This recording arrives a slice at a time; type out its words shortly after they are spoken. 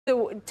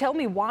So tell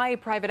me why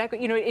private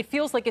equity, it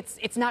feels like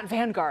it's not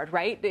Vanguard,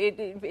 right?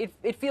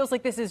 It feels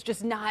like this is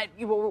just not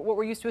what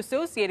we're used to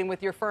associating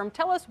with your firm.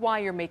 Tell us why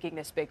you're making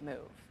this big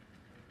move.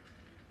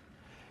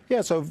 Yeah,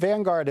 so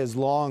Vanguard is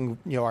long,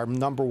 our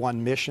number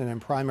one mission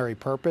and primary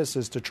purpose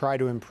is to try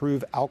to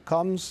improve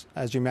outcomes,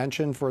 as you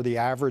mentioned, for the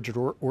average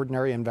or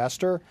ordinary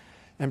investor.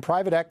 And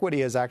private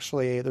equity is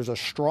actually, there's a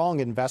strong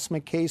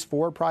investment case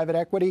for private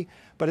equity,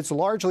 but it's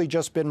largely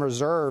just been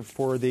reserved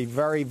for the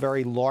very,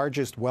 very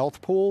largest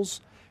wealth pools.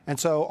 And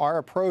so our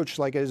approach,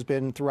 like it has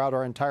been throughout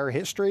our entire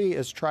history,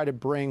 is try to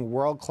bring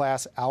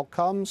world-class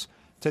outcomes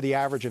to the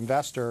average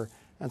investor.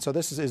 And so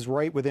this is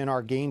right within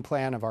our game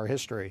plan of our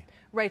history.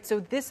 Right.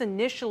 So this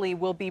initially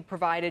will be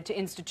provided to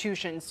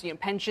institutions,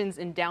 pensions,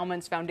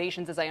 endowments,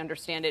 foundations, as I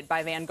understand it,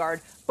 by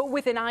Vanguard, but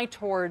with an eye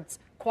towards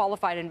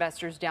qualified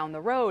investors down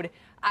the road.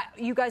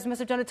 You guys must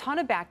have done a ton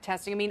of back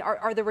testing. I mean,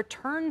 are the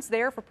returns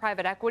there for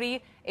private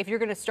equity if you're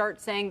going to start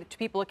saying to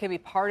people it can be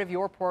part of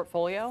your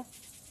portfolio?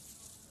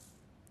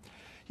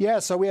 Yeah,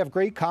 so we have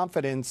great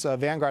confidence.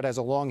 Vanguard has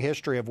a long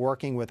history of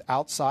working with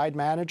outside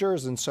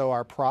managers, and so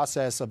our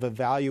process of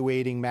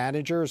evaluating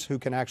managers who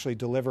can actually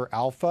deliver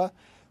alpha.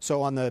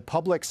 So on the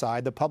public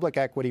side, the public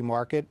equity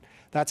market,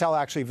 that's how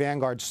actually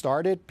Vanguard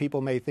started.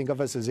 People may think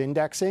of us as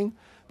indexing,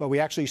 but we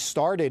actually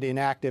started in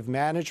active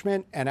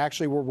management, and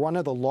actually we're one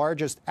of the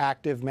largest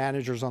active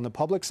managers on the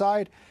public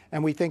side,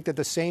 and we think that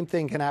the same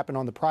thing can happen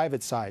on the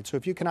private side. So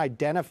if you can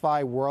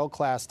identify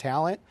world-class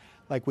talent,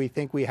 like we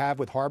think we have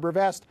with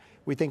HarborVest,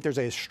 we think there's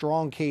a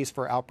strong case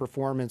for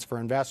outperformance for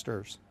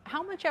investors.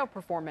 How much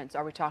outperformance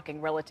are we talking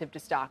relative to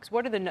stocks?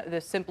 What are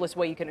the simplest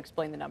way you can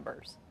explain the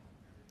numbers?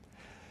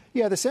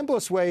 Yeah, the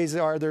simplest ways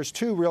are there's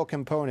two real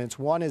components.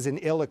 One is an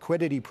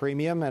illiquidity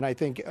premium, and I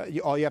think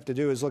all you have to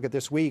do is look at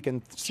this week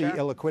and see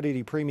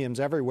illiquidity premiums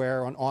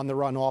everywhere on the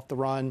run, off the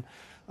run,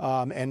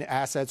 and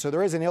assets. So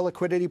there is an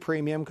illiquidity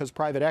premium because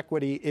private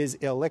equity is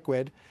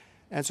illiquid.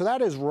 And so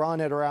that is run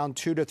at around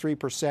 2 to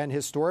 3%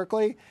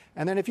 historically.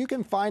 And then if you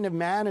can find a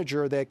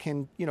manager that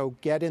can,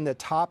 get in the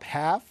top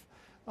half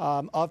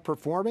of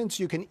performance,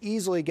 you can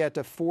easily get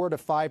to 4 to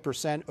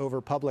 5% over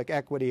public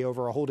equity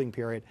over a holding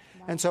period.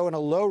 Wow. And so in a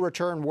low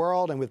return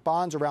world and with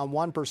bonds around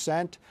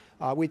 1%,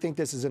 we think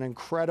this is an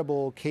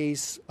incredible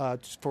case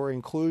for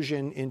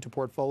inclusion into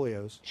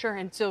portfolios. Sure.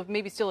 And so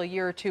maybe still a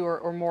year or two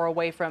or more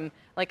away from,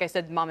 like I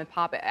said, mom and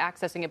pop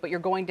accessing it, but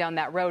you're going down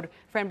that road.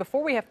 Fran,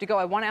 before we have to go,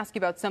 I want to ask you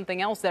about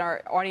something else that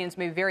our audience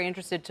may be very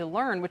interested to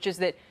learn, which is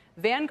that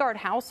Vanguard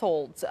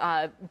households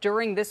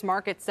during this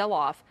market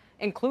sell-off,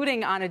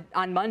 including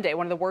on Monday,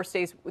 one of the worst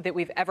days that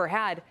we've ever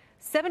had,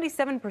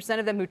 77%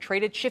 of them who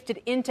traded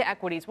shifted into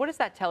equities. What does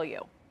that tell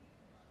you?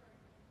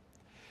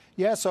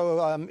 Yeah,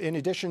 so in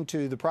addition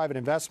to the private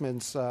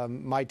investments,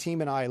 my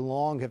team and I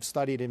long have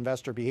studied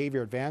investor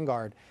behavior at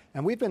Vanguard,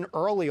 and we've been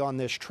early on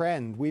this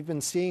trend. We've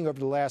been seeing over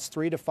the last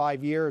 3 to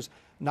 5 years,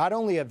 not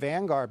only at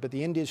Vanguard, but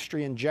the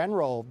industry in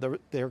general,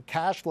 their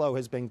cash flow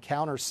has been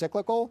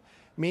counter-cyclical,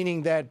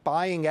 meaning that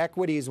buying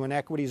equities when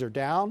equities are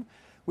down.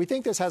 We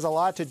think this has a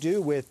lot to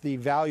do with the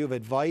value of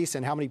advice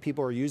and how many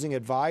people are using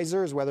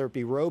advisors, whether it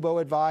be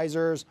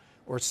robo-advisors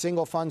or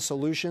single fund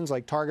solutions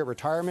like target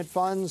retirement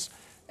funds.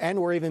 And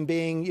we're even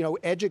being,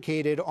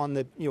 educated on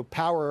the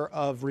power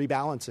of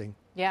rebalancing.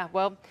 Yeah,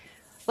 well,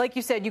 like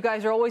you said, you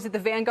guys are always at the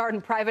Vanguard,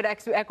 and private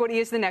equity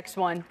is the next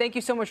one. Thank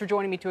you so much for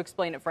joining me to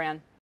explain it,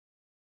 Fran.